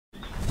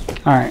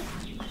All right.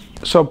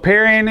 So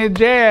parrying the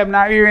jab,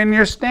 now you're in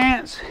your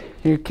stance.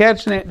 You're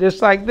catching it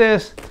just like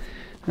this.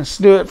 Let's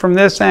do it from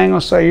this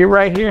angle. So you're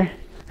right here.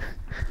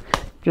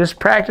 Just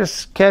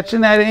practice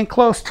catching that in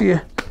close to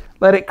you.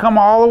 Let it come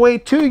all the way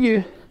to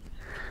you.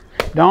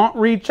 Don't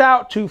reach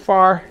out too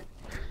far.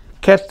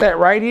 Catch that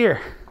right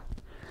here.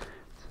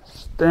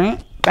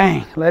 Bang,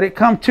 bang. Let it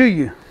come to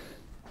you.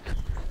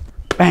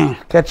 Bang.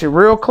 Catch it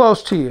real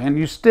close to you. And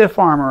you stiff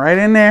arm it right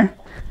in there.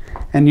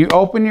 And you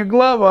open your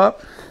glove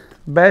up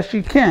best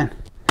you can.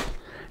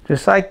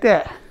 Just like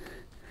that.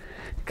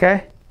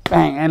 Okay?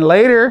 Bang. And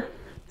later,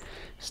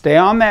 stay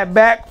on that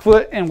back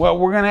foot. And what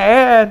we're going to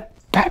add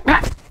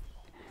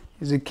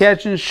is a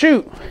catch and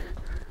shoot.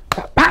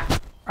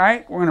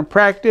 Alright? We're going to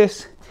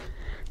practice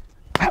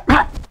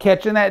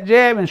catching that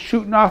jab and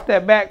shooting off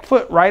that back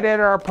foot right at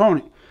our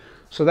opponent.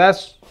 So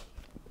that's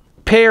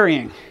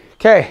parrying.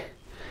 Okay.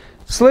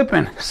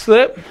 Slipping.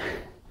 Slip.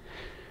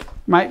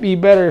 Might be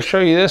better to show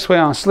you this way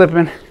on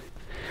slipping.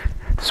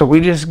 So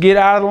we just get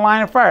out of the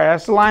line of fire.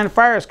 That's the line of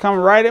fire. It's coming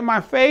right at my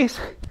face.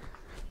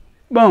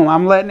 Boom.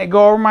 I'm letting it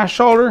go over my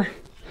shoulder.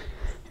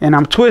 And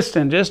I'm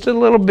twisting just a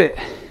little bit.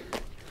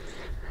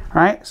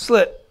 All right.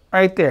 Slip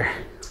right there.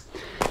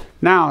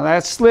 Now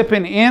that's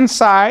slipping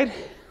inside.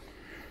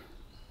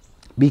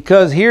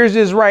 Because here's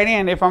his right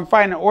hand. If I'm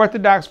fighting an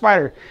orthodox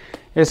fighter,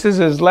 this is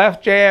his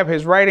left jab.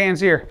 His right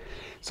hand's here.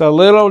 It's a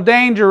little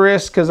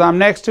dangerous because I'm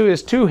next to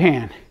his two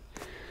hand.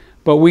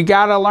 But we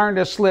got to learn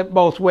to slip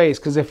both ways,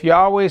 because if you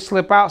always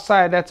slip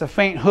outside, that's a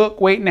feint hook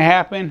waiting to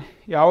happen.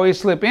 You always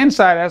slip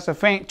inside, that's a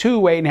feint two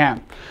waiting to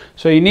happen.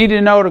 So you need to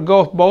know to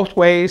go both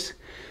ways.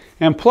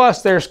 And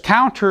plus, there's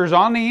counters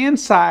on the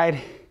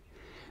inside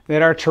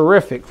that are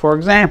terrific. For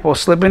example,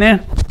 slipping in,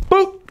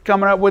 boop,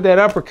 coming up with that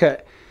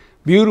uppercut.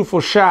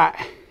 Beautiful shot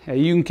that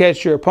you can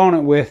catch your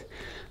opponent with.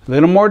 A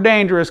little more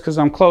dangerous because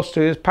I'm close to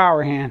his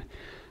power hand,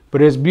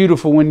 but it's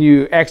beautiful when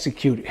you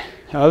execute it.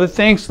 Other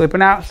thing,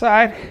 slipping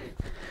outside.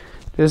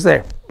 Just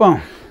there,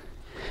 boom.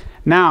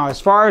 Now,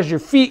 as far as your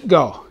feet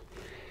go,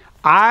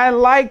 I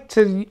like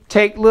to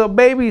take little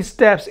baby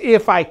steps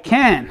if I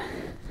can,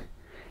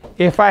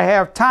 if I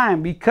have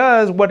time,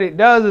 because what it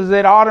does is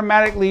it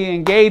automatically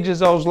engages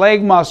those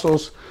leg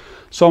muscles,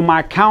 so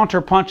my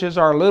counter punches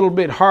are a little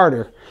bit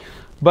harder.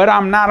 But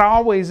I'm not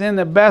always in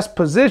the best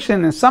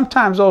position, and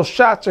sometimes those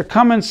shots are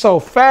coming so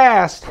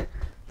fast,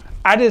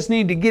 I just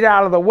need to get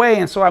out of the way,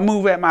 and so I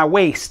move at my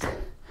waist.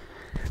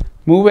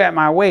 Move at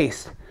my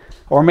waist.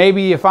 Or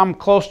maybe if I'm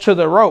close to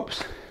the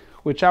ropes,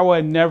 which I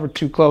was never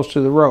too close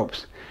to the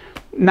ropes.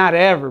 Not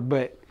ever,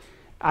 but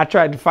I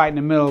tried to fight in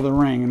the middle of the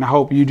ring, and I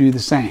hope you do the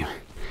same.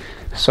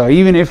 So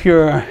even if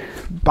you're a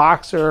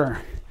boxer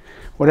or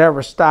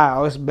whatever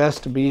style, it's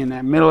best to be in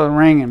that middle of the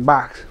ring and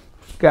box.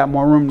 Got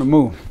more room to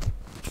move.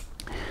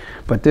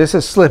 But this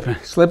is slipping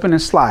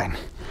and sliding.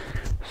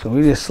 So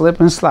we just slip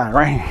and slide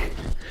right here.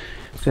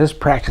 Just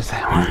practice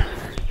that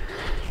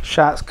one.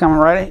 Shots coming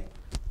right at,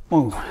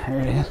 move, there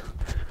it is.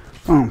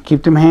 Boom,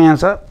 keep them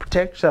hands up,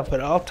 protect yourself at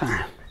all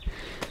times.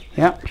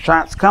 Yep,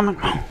 shots coming,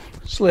 boom,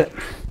 slip,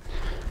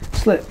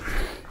 slip.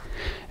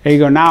 There you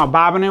go, now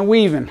bobbing and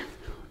weaving,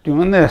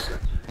 doing this.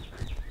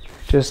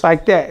 Just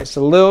like that, it's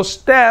a little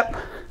step,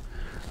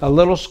 a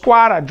little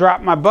squat, I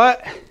drop my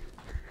butt,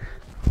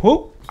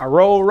 whoop, I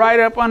roll right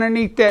up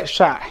underneath that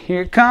shot.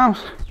 Here it comes,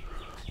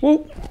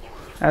 whoop,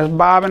 that's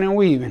bobbing and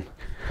weaving.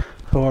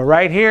 So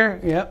right here,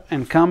 yep,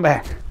 and come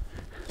back.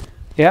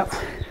 Yep,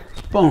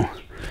 boom,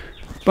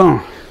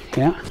 boom.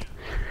 Yeah,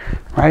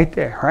 right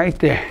there, right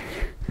there,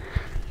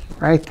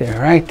 right there,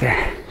 right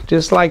there.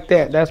 Just like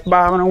that. That's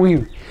bobbing and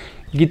weaving.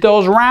 Get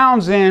those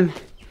rounds in.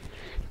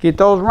 Get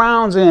those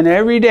rounds in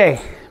every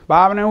day.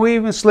 Bobbing and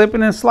weaving,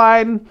 slipping and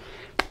sliding,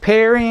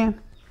 parrying,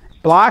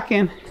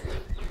 blocking.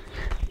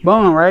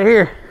 Boom, right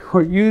here.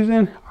 We're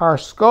using our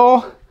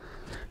skull,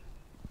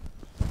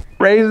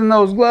 raising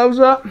those gloves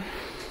up,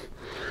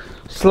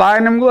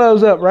 sliding them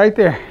gloves up right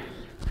there.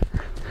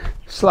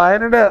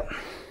 Slide it up.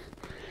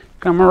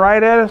 Coming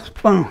right at us,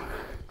 boom,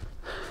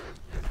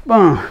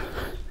 boom,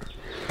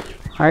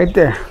 right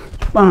there,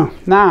 boom.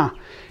 Now,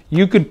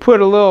 you could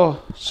put a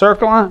little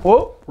circle on,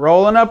 whoop,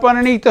 rolling up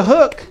underneath the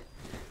hook.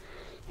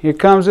 Here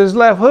comes his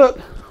left hook,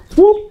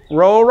 whoop,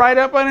 roll right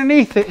up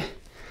underneath it.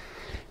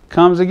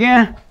 Comes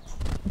again,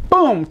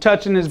 boom,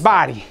 touching his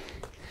body.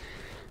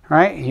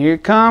 Right, here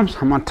it comes,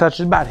 I'm gonna touch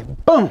his body,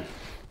 boom.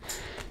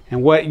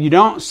 And what you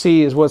don't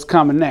see is what's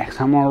coming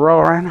next. I'm gonna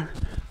roll right now,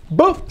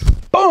 boom,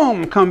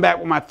 boom, come back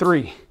with my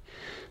three.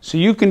 So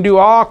you can do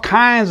all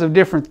kinds of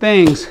different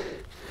things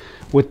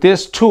with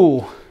this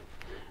tool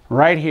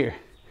right here.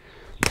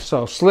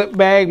 So slip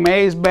bag,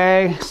 maze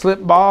bag,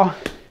 slip ball,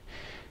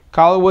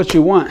 call it what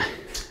you want.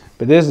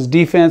 But this is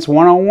defense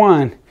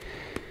 101.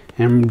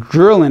 And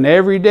drilling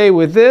every day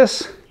with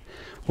this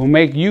will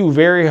make you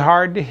very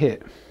hard to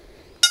hit.